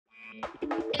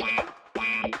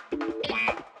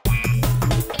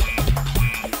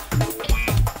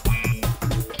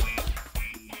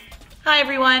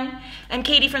everyone, I'm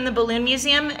Katie from the Balloon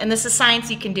Museum, and this is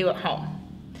science you can do at home.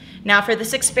 Now for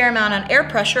this experiment on air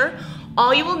pressure,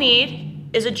 all you will need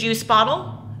is a juice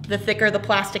bottle. The thicker the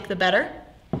plastic, the better.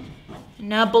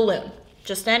 And a balloon.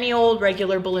 Just any old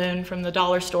regular balloon from the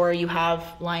dollar store you have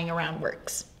lying around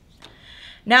works.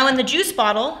 Now in the juice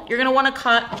bottle, you're going to want to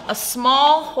cut a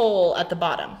small hole at the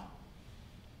bottom.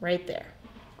 Right there.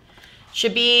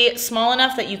 Should be small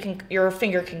enough that your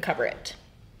finger can cover it.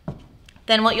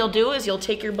 Then what you'll do is you'll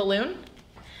take your balloon,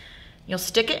 you'll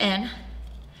stick it in,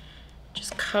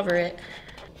 just cover it.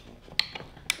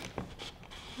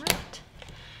 Right.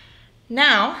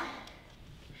 Now,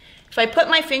 if I put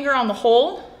my finger on the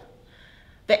hole,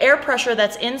 the air pressure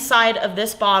that's inside of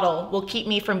this bottle will keep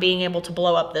me from being able to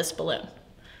blow up this balloon.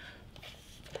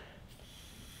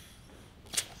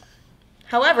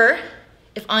 However,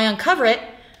 if I uncover it,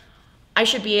 I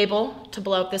should be able to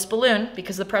blow up this balloon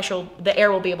because the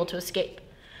air will be able to escape.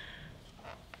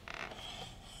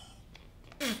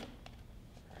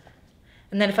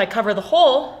 And then if I cover the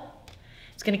hole,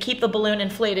 it's going to keep the balloon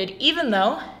inflated even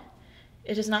though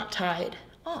it is not tied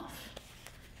off.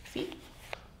 See?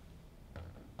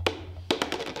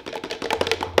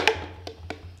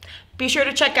 Be sure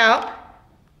to check out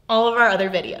all of our other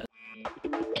videos.